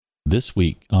This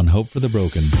week on Hope for the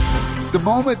Broken. The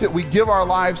moment that we give our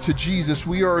lives to Jesus,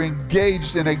 we are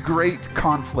engaged in a great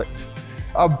conflict,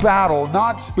 a battle,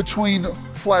 not between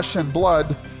flesh and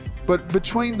blood, but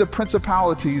between the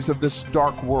principalities of this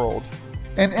dark world.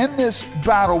 And in this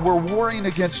battle, we're warring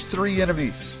against three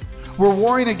enemies. We're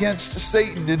warring against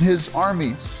Satan and his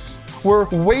armies. We're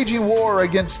waging war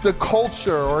against the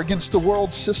culture or against the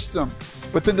world system.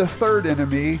 But then the third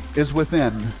enemy is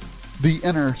within, the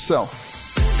inner self.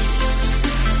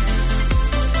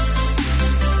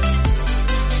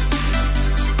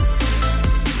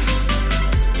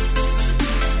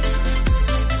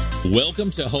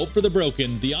 Welcome to Hope for the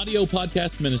Broken, the audio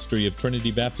podcast ministry of Trinity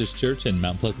Baptist Church in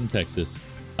Mount Pleasant, Texas.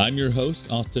 I'm your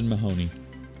host, Austin Mahoney.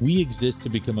 We exist to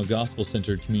become a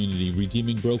gospel-centered community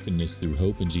redeeming brokenness through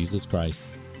hope in Jesus Christ.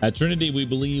 At Trinity, we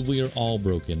believe we are all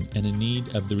broken and in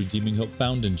need of the redeeming hope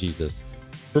found in Jesus.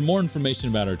 For more information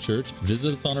about our church,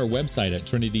 visit us on our website at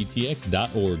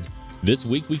trinitytx.org. This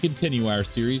week, we continue our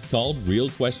series called Real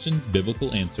Questions,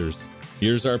 Biblical Answers.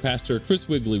 Here's our pastor, Chris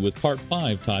Wigley, with part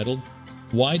 5 titled,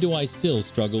 Why Do I Still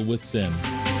Struggle with Sin?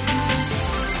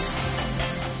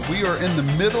 We are in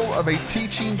the middle of a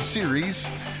teaching series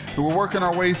that we're working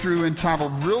our way through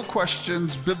entitled Real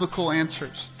Questions, Biblical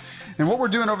Answers. And what we're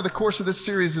doing over the course of this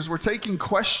series is we're taking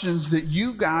questions that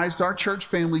you guys, our church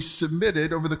family,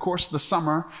 submitted over the course of the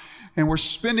summer, and we're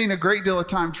spending a great deal of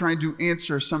time trying to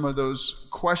answer some of those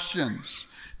questions.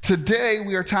 Today,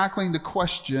 we are tackling the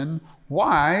question,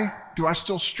 why do I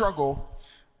still struggle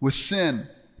with sin?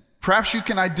 Perhaps you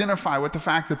can identify with the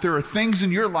fact that there are things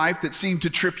in your life that seem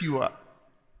to trip you up.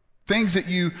 Things that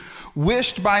you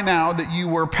wished by now that you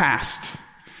were past.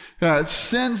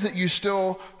 Sins that you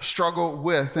still struggle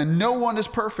with. And no one is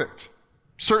perfect.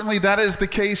 Certainly that is the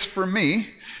case for me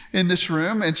in this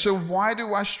room. And so why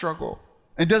do I struggle?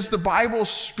 And does the Bible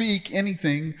speak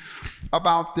anything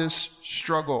about this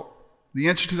struggle? The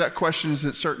answer to that question is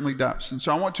it certainly does. And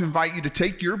so I want to invite you to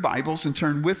take your Bibles and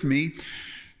turn with me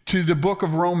to the book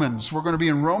of Romans. We're going to be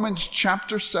in Romans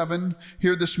chapter 7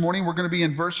 here this morning. We're going to be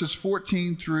in verses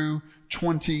 14 through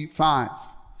 25.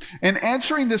 And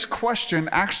answering this question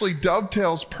actually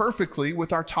dovetails perfectly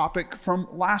with our topic from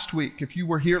last week. If you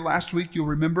were here last week, you'll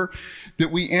remember that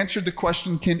we answered the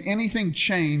question, can anything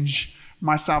change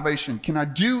my salvation? Can I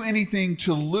do anything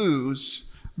to lose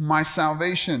my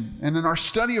salvation? And in our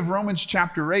study of Romans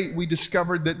chapter 8, we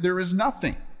discovered that there is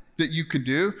nothing that you can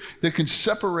do that can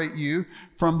separate you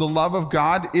from the love of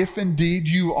God if indeed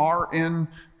you are in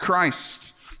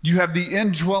Christ. You have the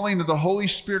indwelling of the Holy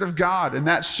Spirit of God, and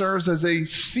that serves as a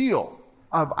seal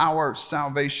of our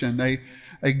salvation,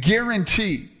 a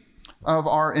guarantee of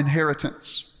our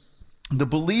inheritance. The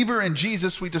believer in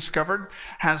Jesus, we discovered,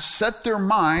 has set their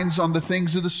minds on the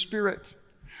things of the Spirit,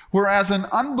 whereas an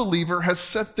unbeliever has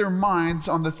set their minds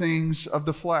on the things of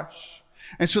the flesh.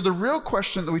 And so the real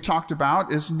question that we talked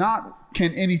about is not,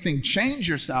 can anything change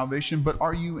your salvation, but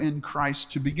are you in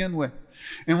Christ to begin with?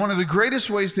 And one of the greatest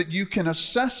ways that you can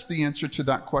assess the answer to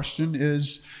that question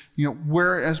is,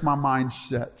 where is my mind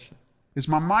set? Is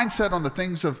my mind set on the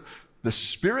things of the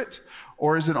Spirit,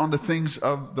 or is it on the things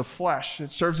of the flesh?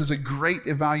 It serves as a great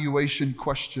evaluation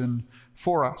question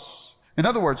for us. In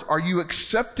other words, are you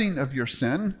accepting of your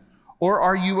sin, or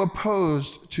are you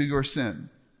opposed to your sin?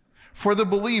 For the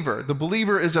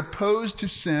believer is opposed to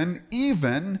sin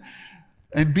even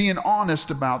and being honest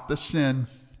about the sin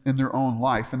in their own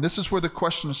life. And this is where the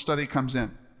question of study comes in.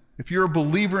 If you're a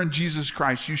believer in Jesus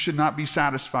Christ, you should not be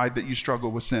satisfied that you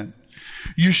struggle with sin.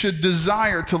 You should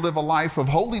desire to live a life of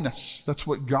holiness. That's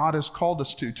what God has called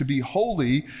us to be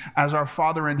holy as our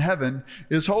Father in heaven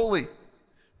is holy.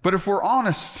 But if we're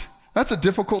honest, that's a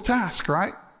difficult task,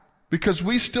 right? Because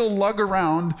we still lug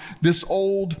around this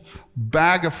old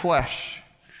bag of flesh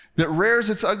that rears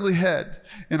its ugly head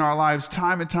in our lives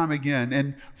time and time again.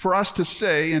 And for us to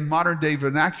say in modern day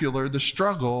vernacular, the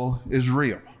struggle is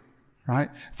real, right?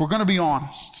 If we're going to be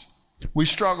honest, we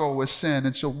struggle with sin.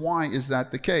 And so why is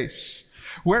that the case?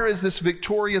 Where is this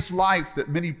victorious life that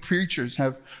many preachers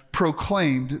have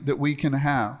proclaimed that we can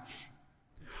have?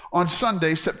 On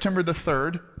Sunday, September the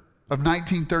 3rd, of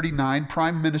 1939,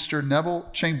 Prime Minister Neville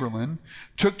Chamberlain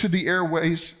took to the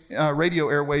radio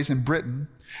airways in Britain,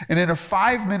 and in a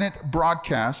 5-minute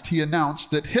broadcast, he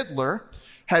announced that Hitler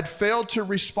had failed to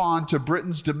respond to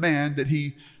Britain's demand that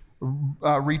he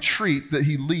retreat, that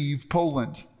he leave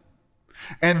Poland.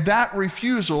 And that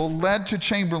refusal led to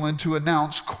Chamberlain to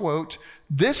announce, quote,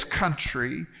 "This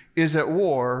country is at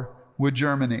war with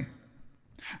Germany."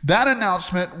 That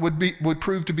announcement would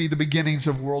prove to be the beginnings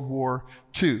of World War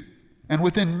II. And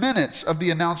within minutes of the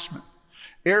announcement,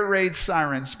 air raid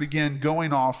sirens began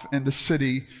going off in the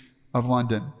city of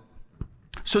London.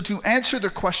 So to answer the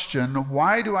question,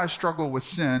 why do I struggle with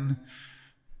sin?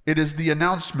 It is the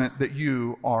announcement that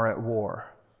you are at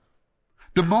war.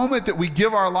 The moment that we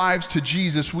give our lives to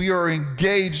Jesus, we are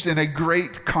engaged in a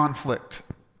great conflict,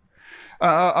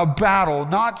 a battle,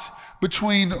 not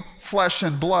between flesh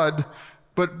and blood,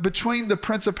 but between the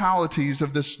principalities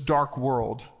of this dark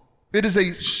world. It is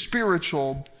a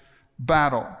spiritual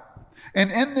battle.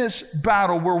 And in this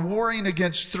battle, we're warring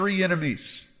against three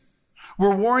enemies.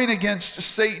 We're warring against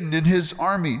Satan and his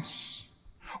armies.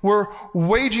 We're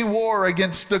waging war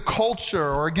against the culture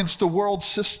or against the world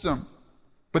system.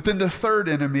 But then the third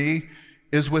enemy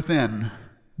is within,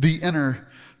 the inner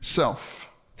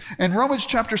self. And Romans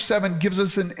chapter 7 gives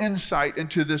us an insight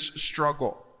into this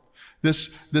struggle,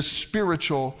 this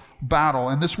spiritual battle.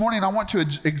 And this morning I want to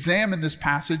examine this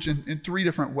passage in three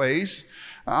different ways.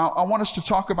 I want us to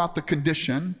talk about the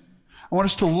condition. I want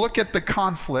us to look at the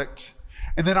conflict.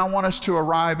 And then I want us to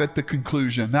arrive at the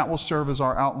conclusion. That will serve as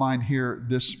our outline here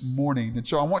this morning. And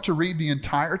so I want to read the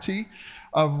entirety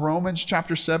of Romans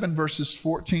chapter 7, verses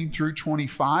 14 through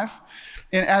 25.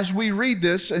 And as we read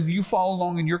this, and you follow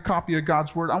along in your copy of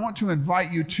God's Word, I want to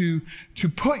invite you to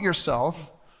put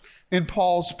yourself in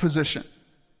Paul's position,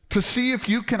 to see if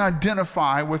you can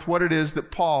identify with what it is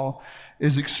that Paul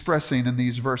is expressing in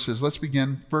these verses. Let's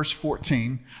begin verse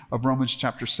 14 of Romans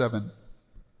chapter 7.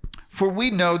 For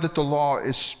we know that the law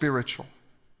is spiritual,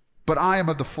 but I am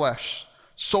of the flesh,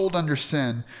 sold under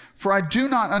sin. For I do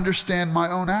not understand my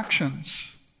own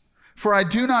actions. For I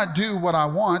do not do what I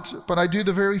want, but I do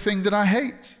the very thing that I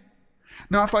hate.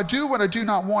 Now, if I do what I do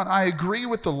not want, I agree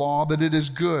with the law that it is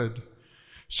good.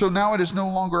 So now it is no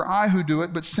longer I who do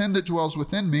it, but sin that dwells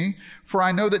within me. For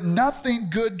I know that nothing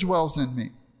good dwells in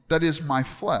me, that is my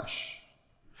flesh.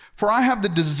 For I have the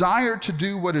desire to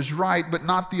do what is right, but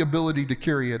not the ability to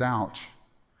carry it out.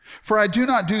 For I do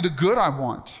not do the good I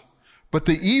want, but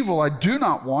the evil I do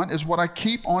not want is what I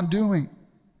keep on doing.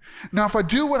 Now, if I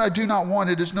do what I do not want,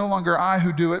 it is no longer I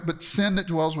who do it, but sin that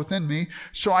dwells within me.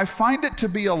 So I find it to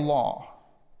be a law,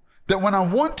 that when I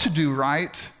want to do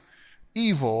right,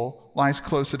 evil lies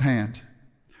close at hand.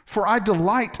 For I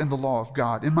delight in the law of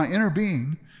God, in my inner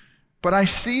being, but I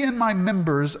see in my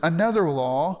members another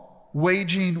law,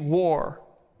 waging war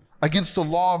against the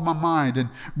law of my mind and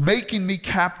making me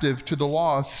captive to the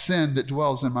law of sin that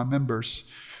dwells in my members.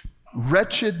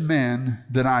 Wretched man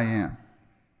that I am,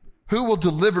 who will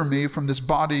deliver me from this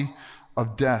body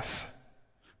of death?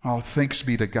 Oh, thanks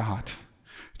be to God,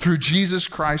 through Jesus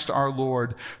Christ our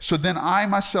Lord. So then I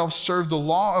myself serve the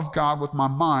law of God with my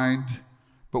mind,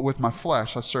 but with my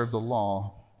flesh I serve the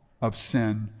law of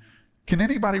sin. Can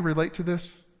anybody relate to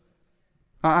this?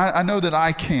 I know that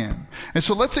I can. And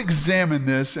so let's examine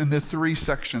this in the three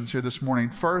sections here this morning.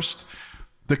 First,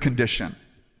 the condition.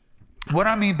 What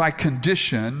I mean by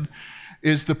condition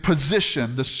is the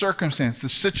position, the circumstance, the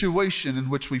situation in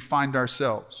which we find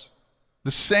ourselves. The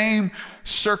same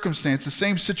circumstance, the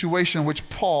same situation in which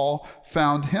Paul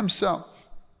found himself.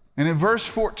 And in verse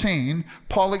 14,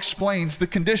 Paul explains the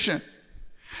condition.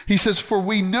 He says, for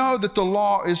we know that the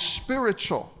law is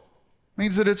spiritual. It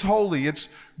means that it's holy, it's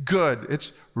good,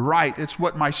 it's right, it's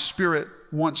what my spirit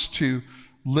wants to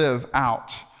live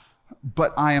out.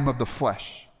 But I am of the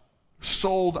flesh,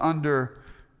 sold under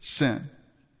sin.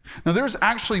 Now, there's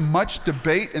actually much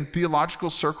debate in theological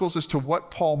circles as to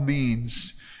what Paul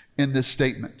means in this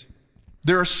statement.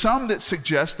 There are some that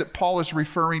suggest that Paul is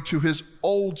referring to his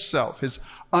old self, his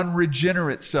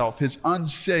unregenerate self, his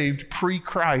unsaved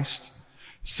pre-Christ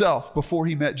self before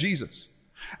he met Jesus.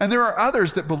 And there are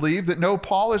others that believe that no,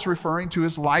 Paul is referring to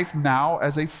his life now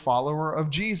as a follower of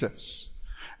Jesus.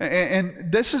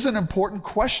 And this is an important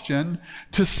question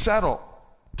to settle,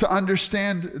 to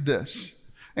understand this.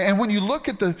 And when you look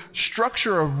at the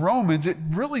structure of Romans, it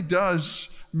really does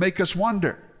make us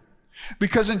wonder.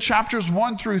 Because in chapters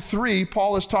 1 through 3,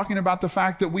 Paul is talking about the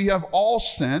fact that we have all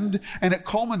sinned, and it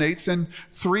culminates in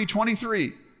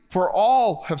 3:23. For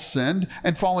all have sinned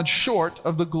and fallen short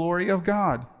of the glory of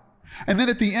God. And then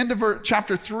at the end of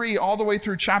chapter 3, all the way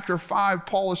through chapter 5,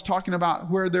 Paul is talking about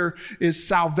where there is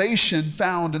salvation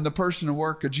found in the person and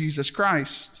work of Jesus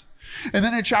Christ. And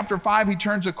then in chapter 5, he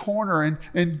turns a corner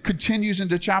and continues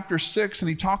into chapter 6, and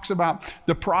he talks about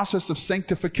the process of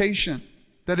sanctification,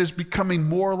 that is becoming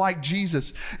more like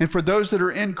Jesus. And for those that are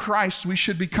in Christ, we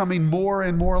should be becoming more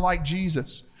and more like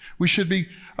Jesus. We should be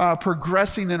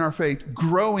progressing in our faith,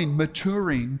 growing,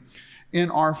 maturing in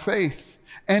our faith.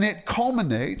 And it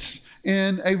culminates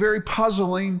in a very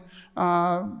puzzling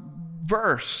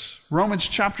verse. Romans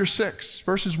chapter 6,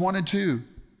 verses 1 and 2.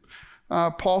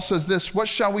 Paul says this, what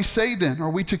shall we say then? Are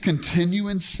we to continue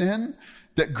in sin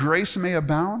that grace may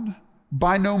abound?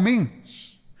 By no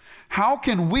means. How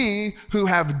can we who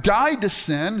have died to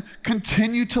sin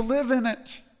continue to live in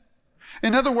it?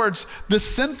 In other words, the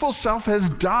sinful self has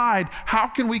died. How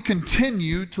can we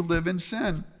continue to live in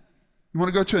sin? You want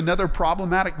to go to another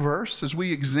problematic verse as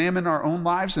we examine our own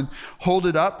lives and hold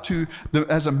it up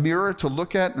as a mirror to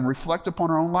look at and reflect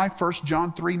upon our own life? 1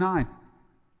 John 3:9.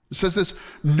 It says this,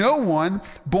 no one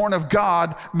born of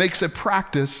God makes a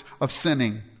practice of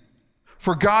sinning.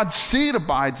 For God's seed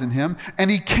abides in him, and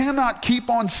he cannot keep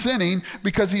on sinning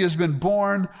because he has been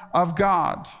born of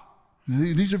God.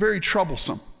 These are very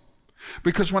troublesome.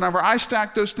 Because whenever I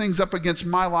stack those things up against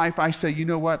my life, I say, you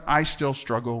know what? I still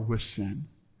struggle with sin.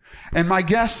 And my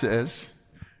guess is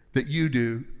that you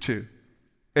do too.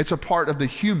 It's a part of the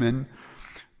human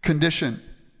condition.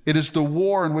 It is the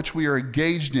war in which we are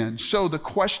engaged in. So the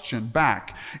question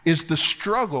back is the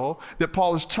struggle that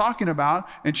Paul is talking about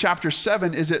in chapter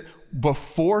 7, is it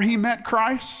before he met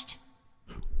Christ,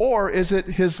 or is it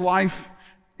his life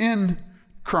in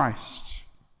Christ?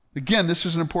 Again, this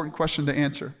is an important question to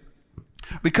answer.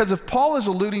 Because if Paul is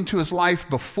alluding to his life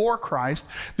before Christ,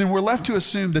 then we're left to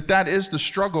assume that that is the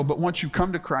struggle, but once you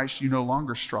come to Christ, you no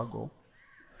longer struggle.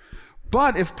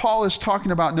 But if Paul is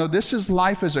talking about, no, this is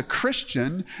life as a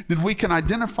Christian, then we can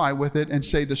identify with it and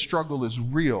say the struggle is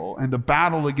real, and the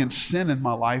battle against sin in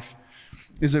my life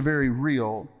is a very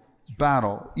real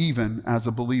battle, even as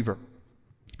a believer.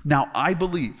 Now, I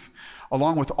believe,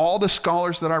 along with all the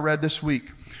scholars that I read this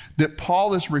week, that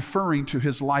Paul is referring to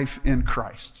his life in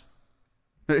Christ.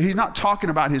 He's not talking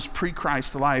about his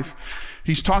pre-Christ life.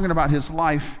 He's talking about his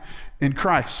life in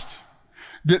Christ.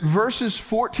 That verses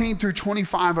 14 through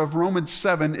 25 of Romans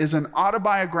 7 is an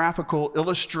autobiographical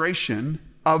illustration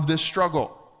of this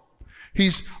struggle.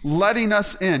 He's letting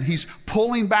us in. He's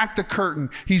pulling back the curtain.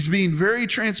 He's being very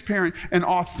transparent and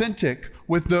authentic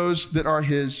with those that are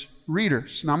his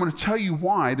readers. And I'm going to tell you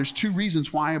why. There's two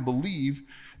reasons why I believe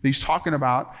that he's talking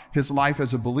about his life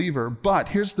as a believer. But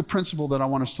here's the principle that I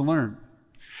want us to learn.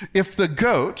 If the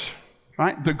GOAT,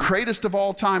 right, the greatest of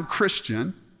all time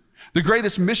Christian, the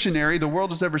greatest missionary the world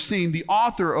has ever seen, the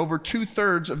author over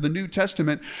 2/3 of the New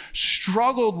Testament,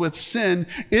 struggled with sin,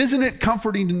 isn't it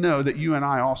comforting to know that you and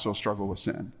I also struggle with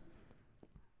sin?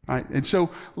 Right? And so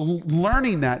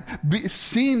learning that,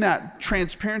 seeing that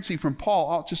transparency from Paul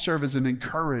ought to serve as an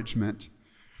encouragement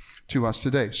to us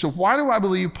today. So why do I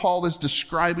believe Paul is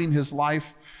describing his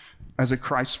life as a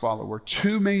Christ follower?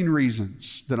 Two main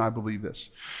reasons that I believe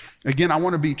this. Again, I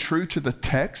want to be true to the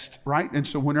text, right? And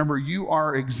so whenever you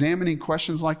are examining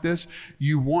questions like this,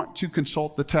 you want to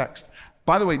consult the text.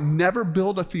 By the way, never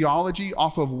build a theology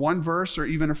off of one verse or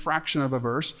even a fraction of a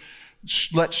verse.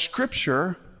 Let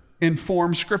Scripture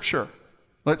inform Scripture.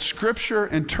 Let Scripture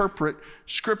interpret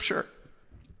Scripture.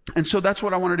 And so that's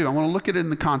what I want to do. I want to look at it in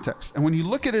the context. And when you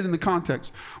look at it in the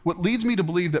context, what leads me to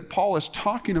believe that Paul is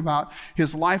talking about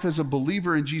his life as a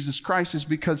believer in Jesus Christ is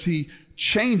because he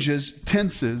changes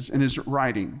tenses in his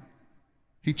writing.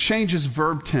 He changes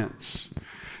verb tense.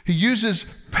 He uses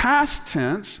past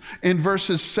tense in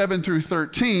verses 7 through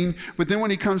 13, but then when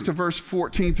he comes to verse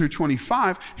 14 through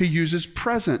 25, he uses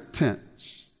present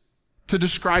tense to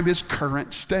describe his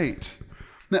current state.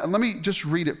 Now, let me just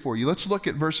read it for you. Let's look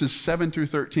at verses 7 through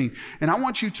 13. And I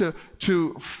want you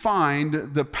to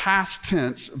find the past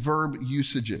tense verb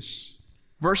usages.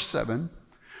 Verse 7,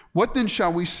 what then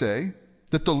shall we say?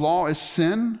 That the law is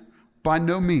sin? By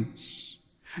no means.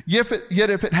 Yet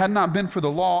if it had not been for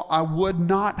the law, I would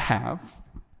not have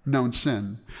known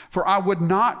sin. For I would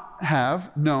not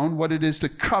have known what it is to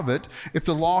covet if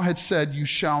the law had said, you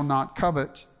shall not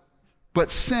covet. But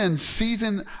sin,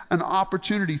 seizing an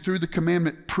opportunity through the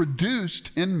commandment,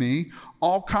 produced in me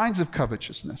all kinds of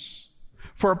covetousness.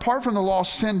 For apart from the law,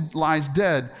 sin lies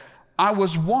dead. I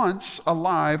was once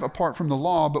alive apart from the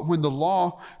law, but when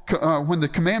the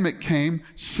commandment came,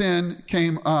 sin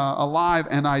came alive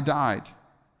and I died.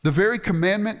 The very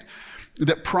commandment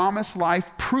that promised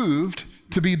life proved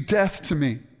to be death to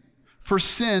me. For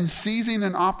sin, seizing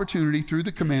an opportunity through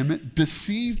the commandment,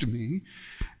 deceived me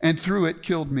and through it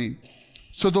killed me.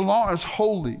 So the law is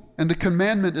holy, and the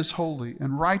commandment is holy,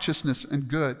 and righteous and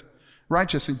good.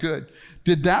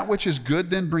 Did that which is good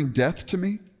then bring death to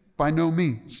me? By no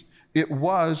means. It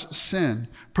was sin,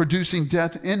 producing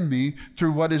death in me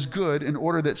through what is good, in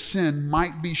order that sin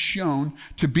might be shown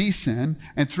to be sin,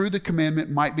 and through the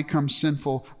commandment might become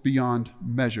sinful beyond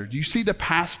measure. Do you see the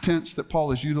past tense that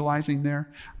Paul is utilizing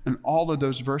there in all of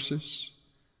those verses?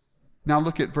 Now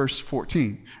look at verse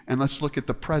 14, and let's look at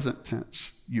the present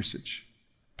tense usage.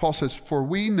 Paul says, for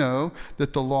we know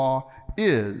that the law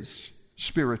is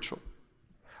spiritual,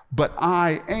 but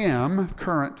I am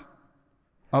current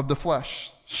of the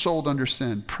flesh, sold under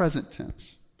sin, present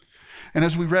tense. And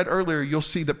as we read earlier, you'll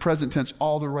see the present tense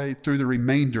all the way through the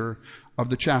remainder of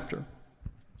the chapter.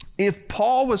 If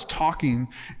Paul was talking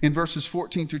in verses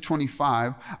 14 through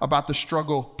 25 about the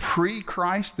struggle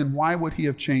pre-Christ, then why would he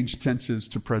have changed tenses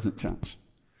to present tense?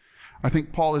 I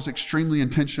think Paul is extremely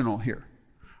intentional here.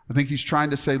 I think he's trying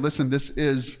to say, listen, this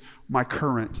is my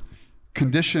current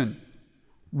condition.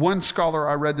 One scholar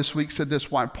I read this week said this: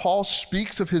 why Paul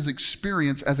speaks of his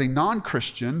experience as a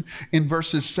non-Christian in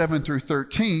verses 7 through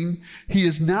 13, he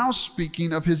is now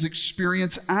speaking of his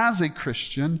experience as a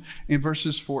Christian in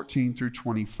verses 14 through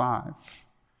 25.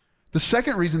 The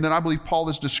second reason that I believe Paul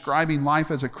is describing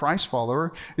life as a Christ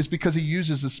follower is because he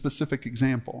uses a specific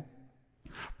example.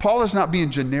 Paul is not being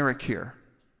generic here.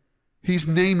 He's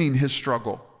naming his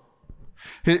struggle.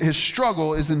 His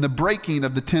struggle is in the breaking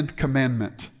of the 10th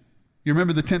commandment. You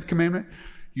remember the 10th commandment?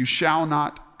 You shall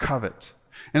not covet.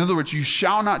 In other words, you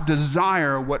shall not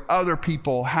desire what other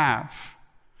people have.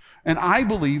 And I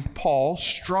believe Paul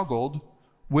struggled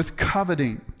with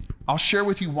coveting. I'll share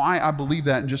with you why I believe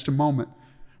that in just a moment.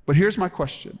 But here's my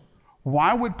question.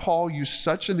 Why would Paul use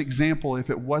such an example if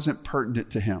it wasn't pertinent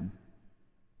to him?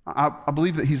 I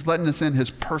believe that he's letting us in his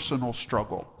personal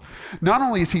struggle. Not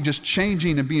only is he just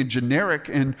changing and being generic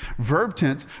in verb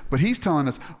tense, but he's telling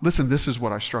us, listen, this is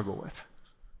what I struggle with.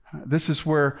 This is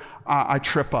where I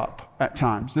trip up at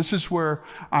times. This is where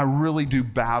I really do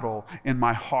battle in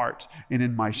my heart and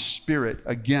in my spirit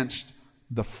against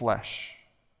the flesh.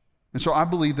 And so I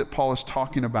believe that Paul is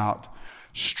talking about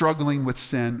struggling with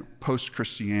sin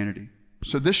post-Christianity.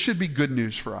 So this should be good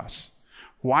news for us.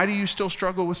 Why do you still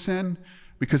struggle with sin?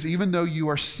 Because even though you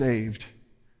are saved,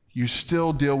 you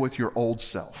still deal with your old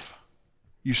self.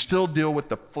 You still deal with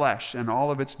the flesh and all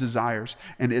of its desires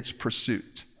and its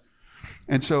pursuit.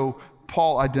 And so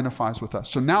Paul identifies with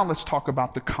us. So now let's talk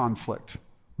about the conflict.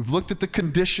 We've looked at the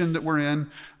condition that we're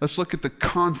in. Let's look at the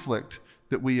conflict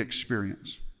that we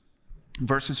experience.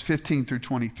 Verses 15 through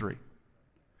 23.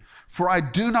 For I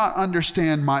do not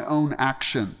understand my own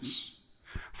actions,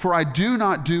 for I do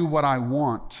not do what I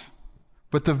want,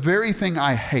 but the very thing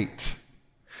I hate.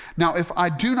 Now, if I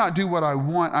do not do what I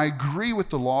want, I agree with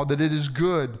the law that it is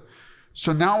good.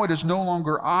 So now it is no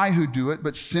longer I who do it,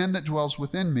 but sin that dwells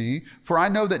within me. For I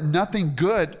know that nothing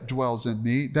good dwells in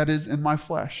me, that is, in my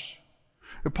flesh.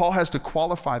 And Paul has to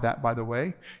qualify that, by the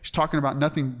way. He's talking about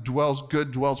nothing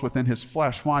good dwells within his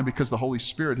flesh. Why? Because the Holy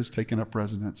Spirit has taken up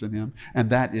residence in him, and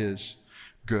that is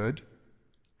good.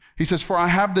 He says, for I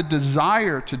have the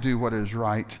desire to do what is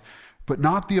right, but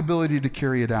not the ability to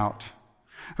carry it out.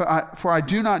 For I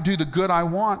do not do the good I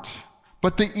want,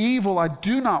 but the evil I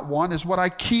do not want is what I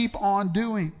keep on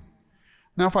doing.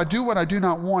 Now, if I do what I do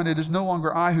not want, it is no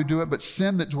longer I who do it, but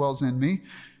sin that dwells in me.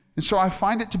 And so I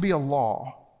find it to be a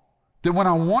law, that when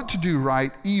I want to do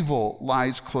right, evil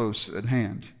lies close at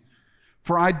hand.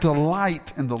 For I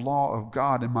delight in the law of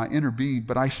God in my inner being,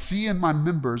 but I see in my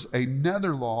members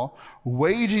another law,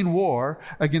 waging war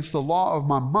against the law of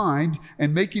my mind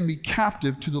and making me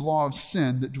captive to the law of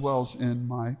sin that dwells in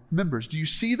my members. Do you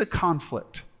see the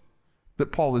conflict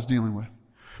that Paul is dealing with?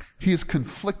 He is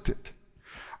conflicted.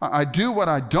 I do what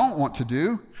I don't want to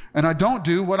do, and I don't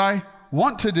do what I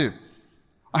want to do.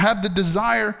 I have the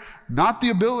desire, not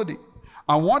the ability.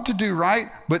 I want to do right,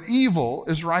 but evil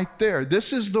is right there.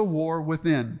 This is the war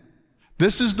within.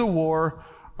 This is the war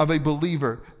of a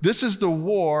believer. This is the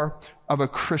war of a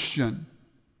Christian.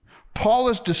 Paul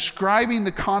is describing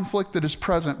the conflict that is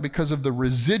present because of the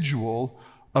residual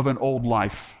of an old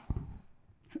life.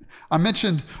 I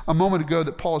mentioned a moment ago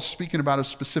that Paul is speaking about a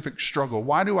specific struggle.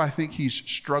 Why do I think he's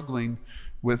struggling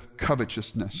with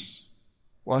covetousness?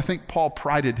 Well, I think Paul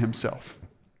prided himself.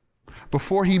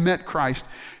 Before he met Christ,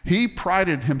 he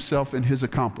prided himself in his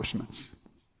accomplishments.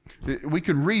 We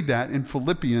can read that in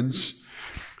Philippians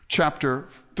chapter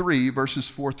 3, verses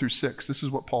 4 through 6. This is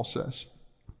what Paul says.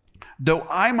 Though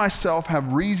I myself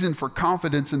have reason for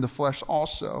confidence in the flesh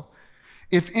also,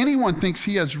 if anyone thinks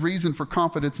he has reason for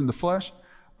confidence in the flesh,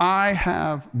 I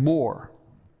have more.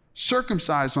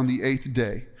 Circumcised on the 8th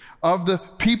day, of the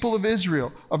people of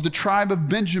Israel, of the tribe of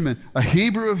Benjamin, a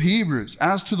Hebrew of Hebrews,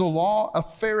 as to the law, a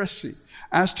Pharisee,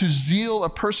 as to zeal, a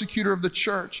persecutor of the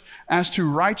church, as to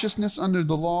righteousness under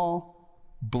the law,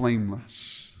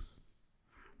 blameless.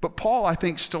 But Paul, I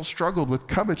think, still struggled with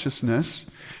covetousness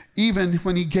even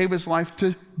when he gave his life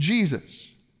to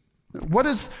Jesus. What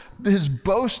does his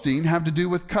boasting have to do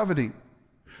with coveting?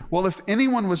 Well, if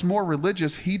anyone was more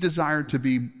religious, he desired to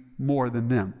be more than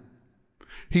them.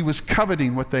 He was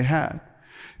coveting what they had.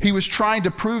 He was trying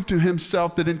to prove to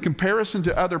himself that in comparison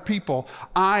to other people,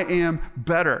 I am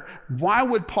better. Why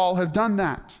would Paul have done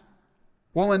that?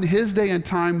 Well, in his day and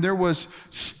time, there was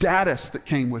status that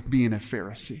came with being a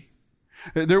Pharisee.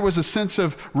 There was a sense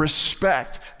of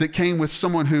respect that came with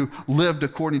someone who lived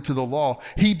according to the law.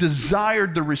 He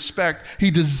desired the respect.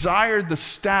 He desired the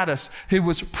status. He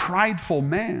was a prideful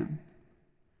man.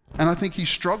 And I think he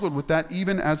struggled with that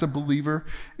even as a believer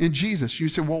in Jesus. You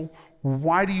say, well,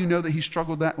 why do you know that he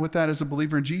struggled with that as a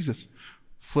believer in Jesus?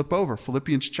 Flip over,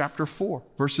 Philippians chapter 4,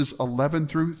 verses 11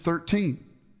 through 13.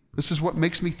 This is what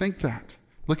makes me think that.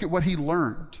 Look at what he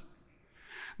learned.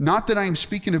 Not that I am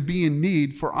speaking of being in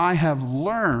need, for I have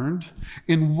learned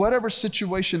in whatever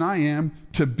situation I am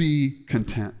to be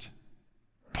content.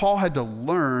 Paul had to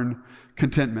learn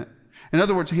contentment. In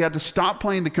other words, he had to stop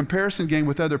playing the comparison game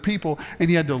with other people, and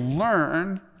he had to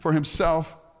learn for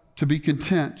himself to be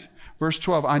content. Verse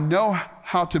 12, I know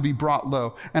how to be brought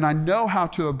low, and I know how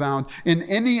to abound. In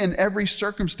any and every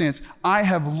circumstance, I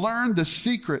have learned the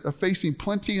secret of facing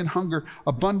plenty and hunger,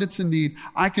 abundance and need.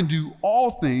 I can do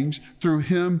all things through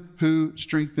him who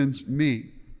strengthens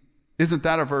me. Isn't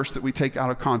that a verse that we take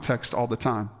out of context all the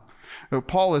time?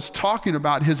 Paul is talking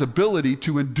about his ability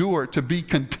to endure, to be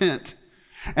content.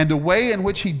 And the way in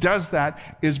which he does that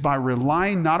is by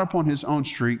relying not upon his own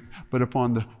strength, but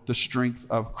upon the strength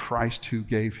of Christ who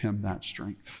gave him that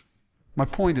strength. My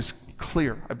point is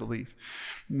clear, I believe.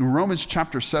 In Romans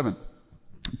chapter 7,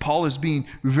 Paul is being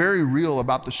very real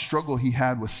about the struggle he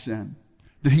had with sin,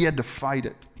 that he had to fight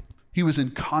it. He was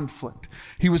in conflict.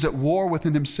 He was at war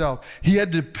within himself. He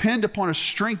had to depend upon a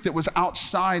strength that was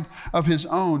outside of his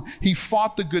own. He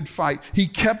fought the good fight. He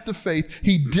kept the faith.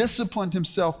 He disciplined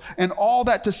himself. And all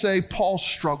that to say, Paul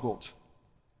struggled.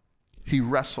 He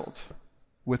wrestled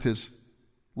with his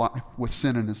life, with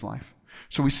sin in his life.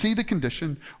 So we see the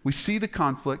condition. We see the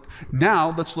conflict.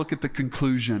 Now let's look at the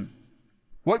conclusion.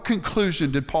 What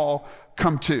conclusion did Paul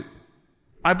come to?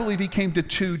 I believe he came to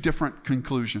two different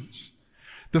conclusions.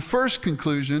 The first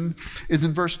conclusion is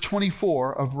in verse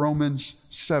 24 of Romans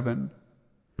 7.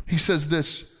 He says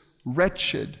this,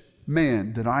 wretched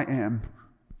man that I am,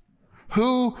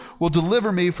 who will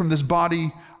deliver me from this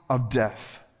body of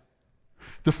death?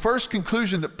 The first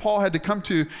conclusion that Paul had to come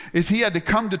to is he had to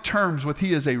come to terms with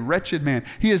he is a wretched man.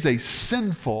 He is a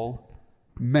sinful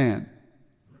man.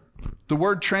 The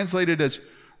word translated as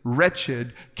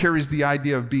wretched carries the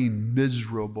idea of being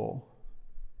miserable.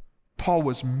 Paul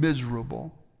was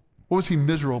miserable. What was he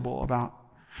miserable about?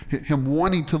 Him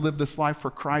wanting to live this life for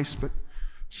Christ, but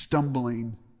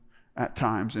stumbling at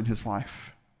times in his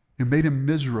life. It made him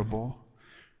miserable.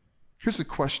 Here's the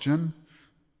question.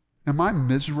 Am I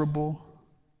miserable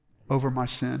over my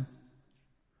sin?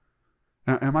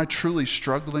 Am I truly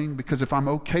struggling? Because if I'm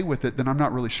okay with it, then I'm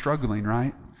not really struggling,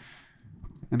 right?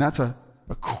 And that's a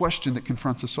question that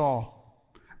confronts us all.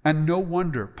 And no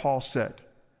wonder Paul said,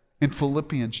 in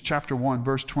Philippians chapter 1,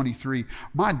 verse 23,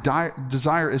 my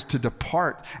desire is to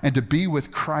depart and to be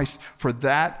with Christ, for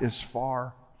that is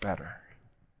far better.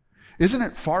 Isn't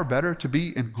it far better to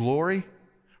be in glory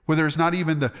where there's not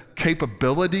even the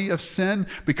capability of sin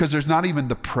because there's not even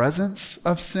the presence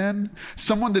of sin?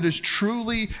 Someone that is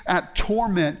truly at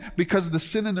torment because of the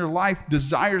sin in their life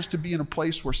desires to be in a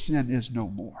place where sin is no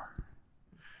more.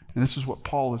 And this is what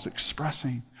Paul is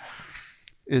expressing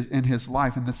in his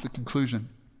life, and that's the conclusion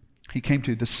he came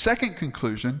to. The second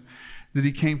conclusion that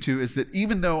he came to is that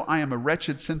even though I am a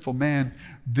wretched, sinful man,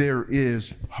 there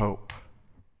is hope.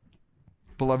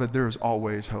 Beloved, there is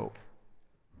always hope.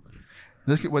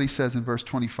 Look at what he says in verse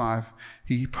 25.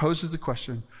 He poses the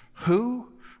question,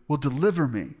 who will deliver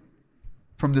me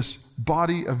from this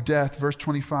body of death? Verse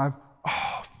 25,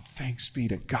 oh, thanks be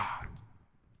to God.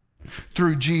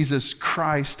 Through Jesus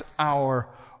Christ our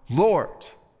Lord.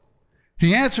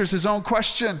 He answers his own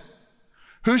question.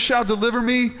 Who shall deliver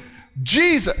me?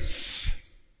 Jesus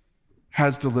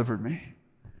has delivered me.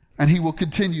 And he will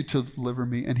continue to deliver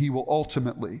me, and he will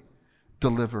ultimately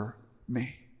deliver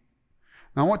me.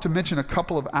 Now I want to mention a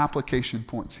couple of application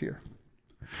points here.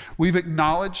 We've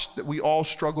acknowledged that we all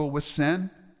struggle with sin.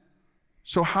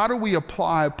 So how do we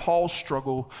apply Paul's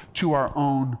struggle to our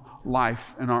own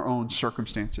life and our own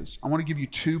circumstances? I want to give you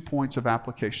 2 points of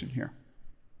application here.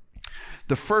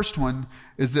 The first one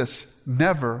is this: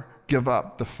 never give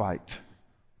up the fight.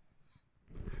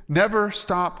 Never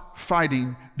stop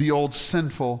fighting the old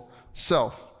sinful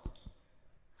self.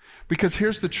 Because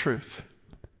here's the truth.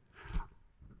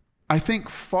 I think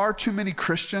far too many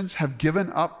Christians have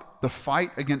given up the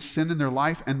fight against sin in their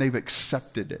life and they've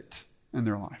accepted it in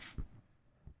their life.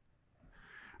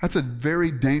 That's a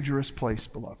very dangerous place,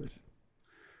 beloved.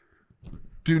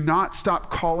 Do not stop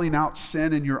calling out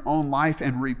sin in your own life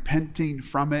and repenting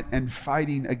from it and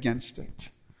fighting against it.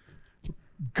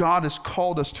 God has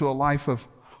called us to a life of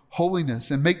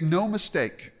holiness. And make no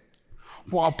mistake,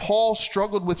 while Paul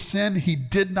struggled with sin, he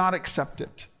did not accept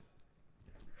it.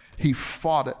 He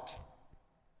fought it.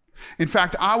 In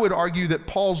fact, I would argue that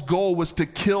Paul's goal was to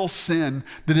kill sin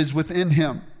that is within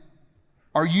him.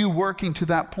 Are you working to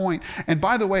that point? And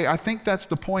by the way, I think that's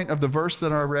the point of the verse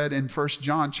that I read in 1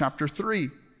 John chapter 3.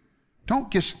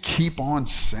 Don't just keep on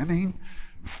sinning.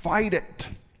 Fight it.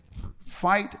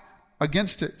 Fight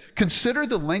against it. Consider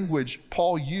the language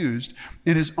Paul used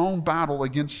in his own battle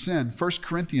against sin. 1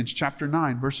 Corinthians chapter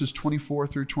 9, verses 24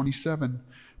 through 27.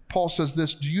 Paul says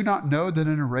this, "Do you not know that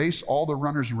in a race all the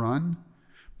runners run,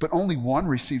 but only one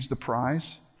receives the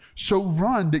prize? So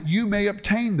run that you may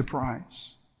obtain the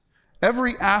prize.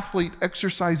 Every athlete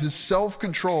exercises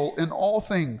self-control in all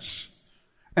things,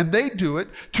 and they do it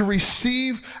to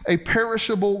receive a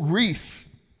perishable wreath,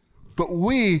 but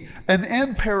we an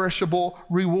imperishable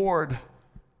reward.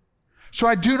 So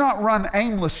I do not run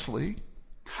aimlessly.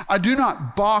 I do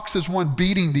not box as one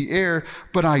beating the air,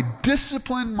 but I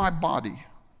discipline my body,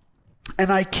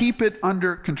 and I keep it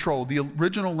under control." The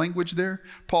original language there,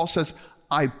 Paul says,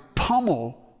 I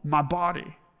pummel my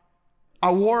body.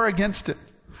 I war against it.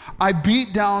 I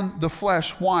beat down the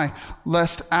flesh. Why?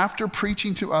 Lest after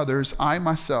preaching to others, I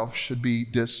myself should be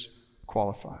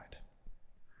disqualified.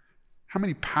 How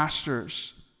many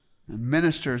pastors and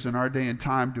ministers in our day and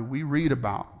time do we read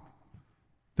about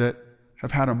that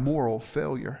have had a moral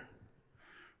failure?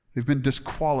 They've been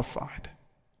disqualified.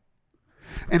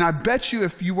 And I bet you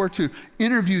if you were to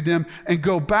interview them and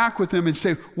go back with them and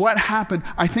say, what happened?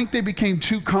 I think they became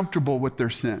too comfortable with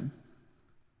their sin.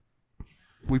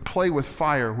 We play with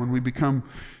fire when we become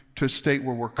to a state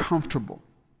where we're comfortable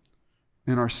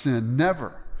in our sin.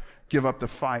 Never give up the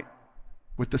fight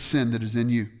with the sin that is in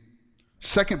you.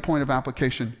 Second point of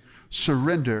application,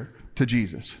 surrender to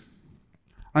Jesus.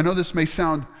 I know this may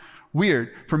sound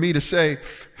weird for me to say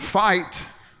fight,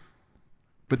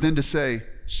 but then to say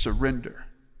surrender.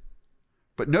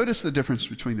 But notice the difference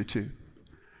between the two.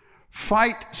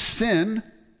 Fight sin,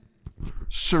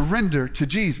 surrender to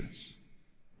Jesus.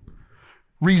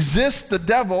 Resist the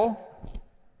devil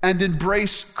and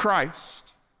embrace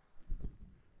Christ.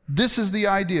 This is the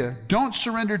idea. Don't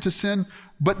surrender to sin,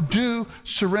 but do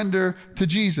surrender to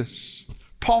Jesus.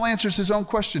 Paul answers his own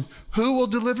question. Who will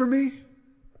deliver me?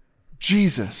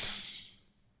 Jesus.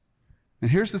 And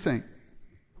here's the thing.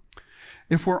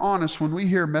 If we're honest, when we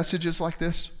hear messages like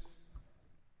this,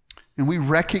 and we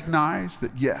recognize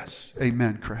that, yes,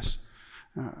 amen, Chris,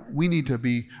 we need to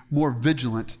be more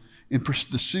vigilant in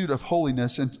pursuit of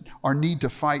holiness and our need to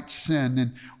fight sin.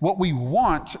 And what we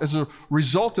want as a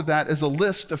result of that is a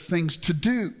list of things to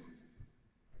do.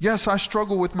 Yes, I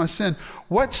struggle with my sin.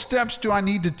 What steps do I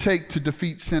need to take to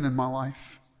defeat sin in my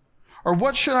life? Or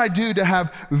what should I do to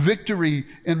have victory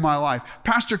in my life?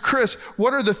 Pastor Chris,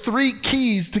 what are the 3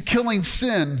 keys to killing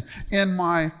sin in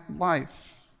my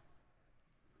life?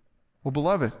 Well,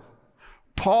 beloved,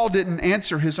 Paul didn't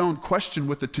answer his own question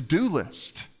with a to-do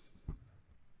list.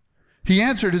 He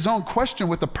answered his own question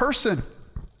with a person.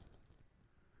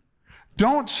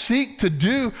 Don't seek to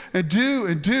do and do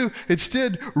and do.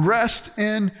 Instead, rest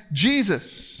in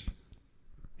Jesus.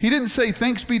 He didn't say,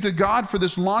 thanks be to God for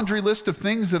this laundry list of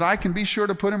things that I can be sure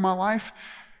to put in my life.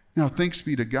 No, thanks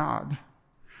be to God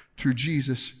through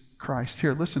Jesus Christ.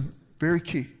 Here, listen, very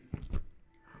key.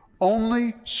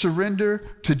 Only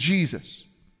surrender to Jesus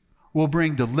will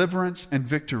bring deliverance and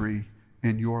victory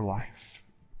in your life.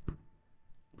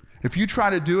 If you try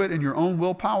to do it in your own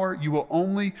willpower, you will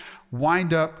only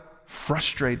wind up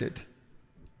frustrated.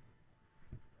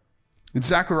 In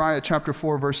Zechariah chapter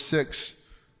 4, verse 6,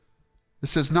 it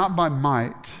says, not by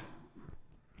might,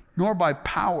 nor by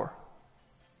power,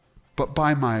 but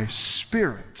by my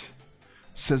Spirit,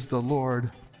 says the Lord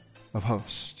of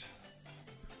hosts.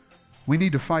 We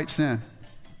need to fight sin,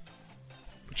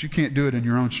 but you can't do it in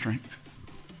your own strength.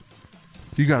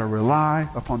 You got to rely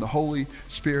upon the Holy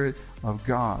Spirit of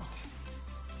God.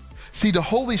 See, the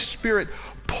Holy Spirit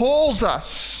pulls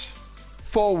us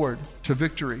forward to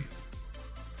victory.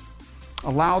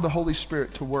 Allow the Holy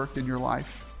Spirit to work in your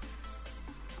life.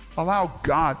 Allow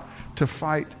God to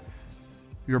fight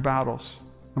your battles.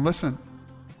 And listen,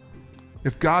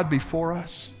 if God be for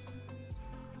us,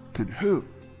 then who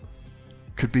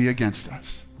could be against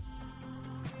us?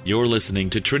 You're listening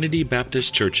to Trinity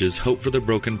Baptist Church's Hope for the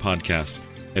Broken podcast.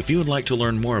 If you would like to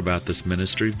learn more about this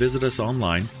ministry, visit us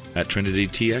online at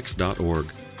trinitytx.org.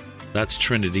 That's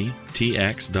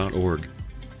trinitytx.org.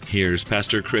 Here's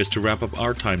Pastor Chris to wrap up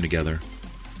our time together.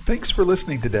 Thanks for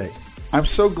listening today. I'm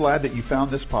so glad that you found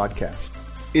this podcast.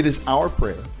 It is our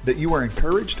prayer that you are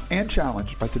encouraged and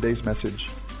challenged by today's message.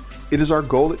 It is our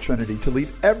goal at Trinity to lead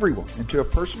everyone into a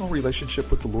personal relationship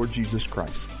with the Lord Jesus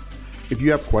Christ. If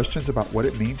you have questions about what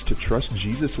it means to trust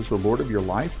Jesus as the Lord of your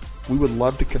life, we would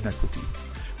love to connect with you.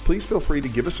 Please feel free to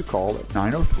give us a call at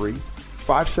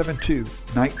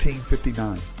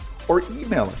 903-572-1959 or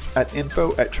email us at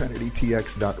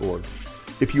info@trinitytx.org.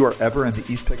 If you are ever in the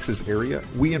East Texas area,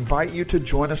 we invite you to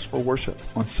join us for worship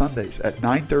on Sundays at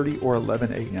 9:30 or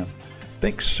 11 a.m.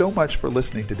 Thanks so much for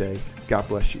listening today. God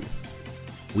bless you.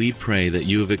 We pray that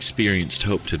you have experienced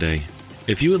hope today.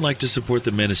 If you would like to support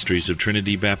the ministries of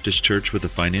Trinity Baptist Church with a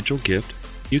financial gift,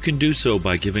 you can do so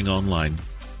by giving online.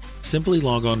 Simply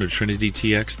log on to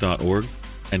trinitytx.org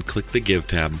and click the Give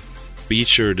tab. Be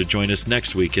sure to join us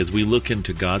next week as we look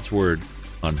into God's Word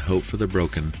on Hope for the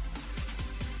Broken.